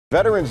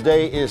Veterans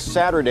Day is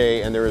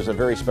Saturday, and there is a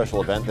very special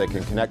event that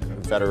can connect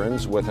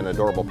veterans with an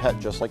adorable pet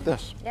just like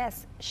this.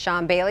 Yes,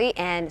 Sean Bailey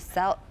and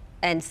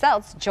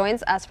Seltz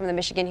joins us from the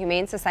Michigan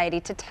Humane Society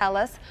to tell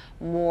us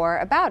more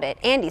about it.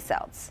 Andy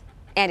Seltz.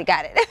 Andy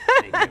got it.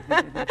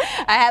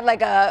 I had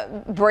like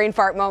a brain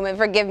fart moment,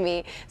 forgive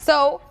me.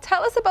 So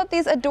tell us about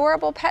these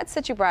adorable pets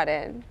that you brought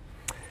in.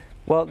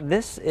 Well,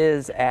 this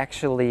is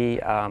actually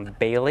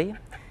Bailey,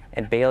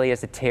 and Bailey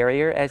is a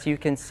terrier, as you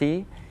can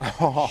see.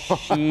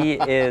 She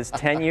is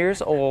 10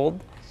 years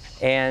old,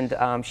 and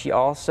she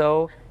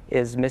also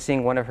is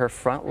missing one of her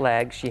front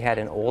legs. She had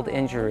an old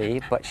injury,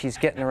 but she's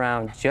getting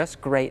around just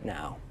great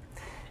now.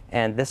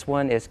 And this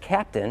one is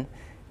Captain.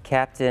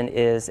 Captain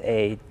is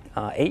a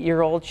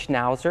 8-year-old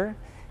Schnauzer,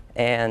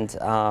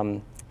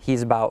 and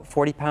he's about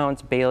 40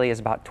 pounds. Bailey is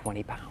about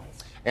 20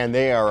 pounds. And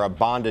they are a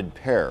bonded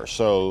pair,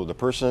 so the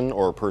person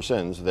or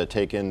persons that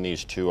take in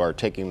these two are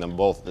taking them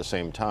both at the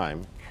same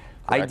time.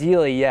 Correct?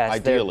 Ideally, yes.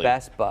 Ideally. They're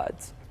best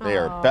buds. They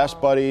are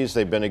best buddies.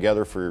 They've been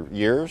together for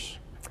years?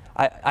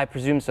 I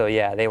presume so,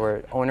 yeah. They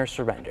were owner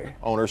surrendered.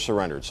 Owner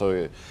surrendered,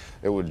 so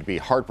it would be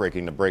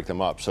heartbreaking to break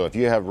them up. So if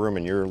you have room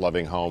in your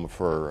loving home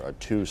for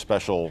two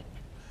special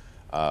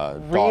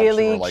dogs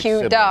really who are like cute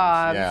siblings,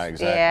 dogs. yeah,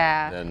 exactly.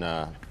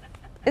 Yeah.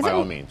 Then by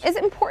all means. Is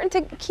it important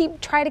to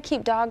try to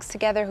keep dogs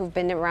together who've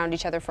been around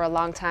each other for a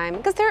long time?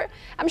 Because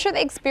I'm sure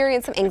they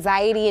experience some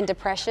anxiety and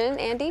depression,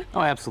 Andy?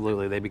 Oh,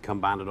 absolutely. They become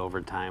bonded over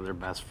time. They're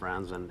best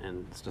friends, and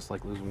it's just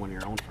like losing one of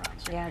your own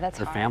friends. Yeah, that's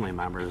They're hard. family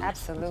members.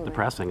 Absolutely. It's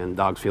depressing, and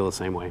dogs feel the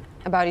same way.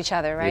 About each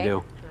other, right? They do.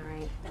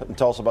 All right.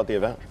 Tell us about the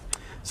event.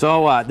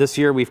 So this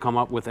year we've come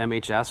up with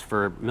MHS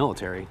for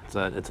military.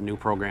 It's a new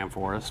program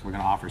for us. We're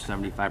going to offer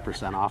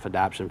 75% off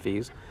adoption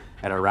fees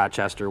at our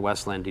Rochester,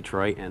 Westland,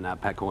 Detroit, and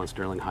Petco and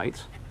Sterling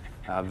Heights.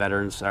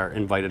 Veterans are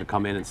invited to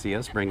come in and see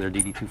us, bring their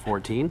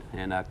DD-214,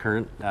 and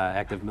current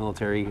active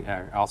military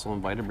are also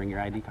invited to bring your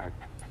ID card.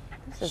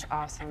 This is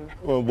awesome.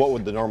 Well, what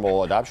would the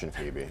normal adoption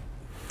fee be?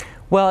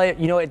 Well,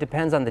 it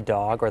depends on the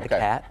dog or the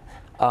cat.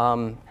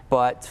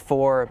 But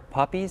for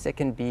puppies, it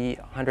can be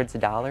hundreds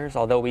of dollars,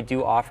 although we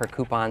do offer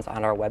coupons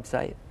on our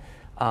website.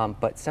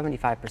 But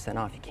 75%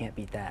 off, you can't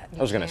beat that.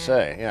 I was going to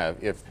say, yeah,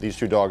 if these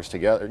two dogs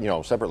together,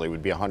 separately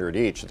would be 100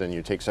 each, then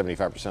you take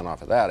 75%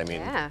 off of that. I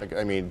mean, yeah.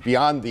 I mean,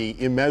 beyond the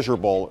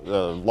immeasurable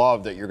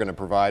love that you're going to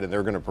provide and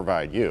they're going to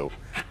provide you,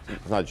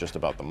 it's not just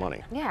about the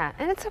money. Yeah,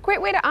 and it's a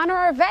great way to honor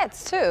our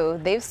vets too.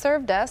 They've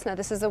served us. Now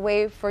this is a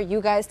way for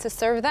you guys to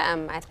serve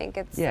them. I think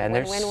it's yeah, and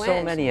there's win-win-win.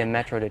 so many in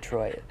Metro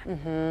Detroit.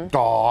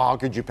 Oh, how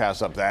could you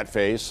pass up that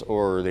face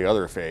or the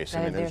other face?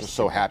 I mean, they're just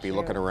so happy cute.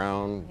 looking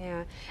around.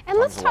 Yeah, and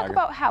let's talk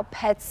about how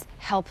pets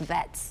help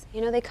vets.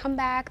 They come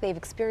back, they've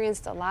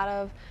experienced a lot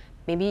of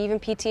maybe even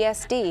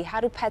PTSD. How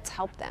do pets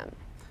help them?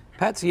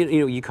 Pets,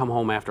 you come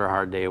home after a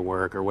hard day of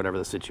work or whatever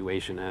the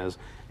situation is,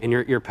 and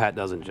your pet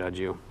doesn't judge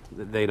you.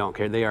 They don't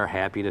care. They are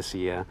happy to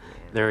see you.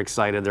 They're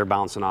excited. They're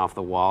bouncing off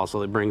the wall,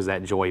 so it brings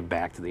that joy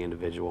back to the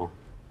individual.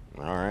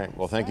 All right.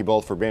 Well, thank you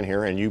both for being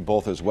here, and you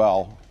both as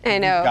well. I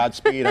know.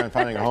 Godspeed on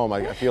finding a home.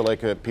 I feel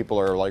like people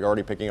are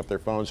already picking up their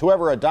phones.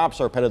 Whoever adopts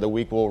our Pet of the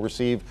Week will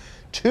receive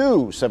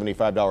 2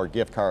 $75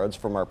 gift cards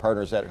from our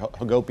partners at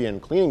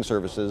Hagopian Cleaning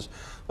Services,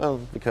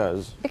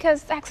 because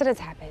accidents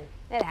happen.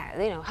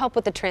 Help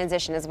with the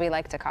transition, as we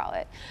like to call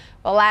it.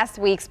 Well, last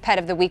week's Pet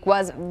of the Week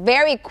was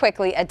very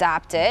quickly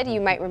adopted.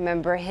 You might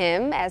remember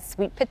him as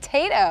Sweet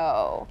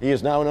Potato. He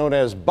is now known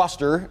as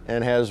Buster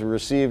and has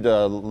received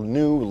a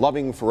new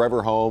loving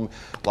forever home.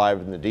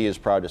 Live in the D is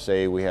proud to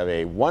say we have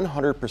a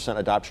 100%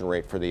 adoption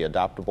rate for the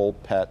adoptable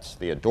pets,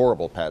 the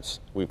adorable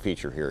pets we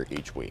feature here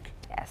each week.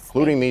 Yes.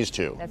 Including these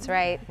two. That's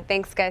right.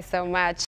 Thanks, guys, so much.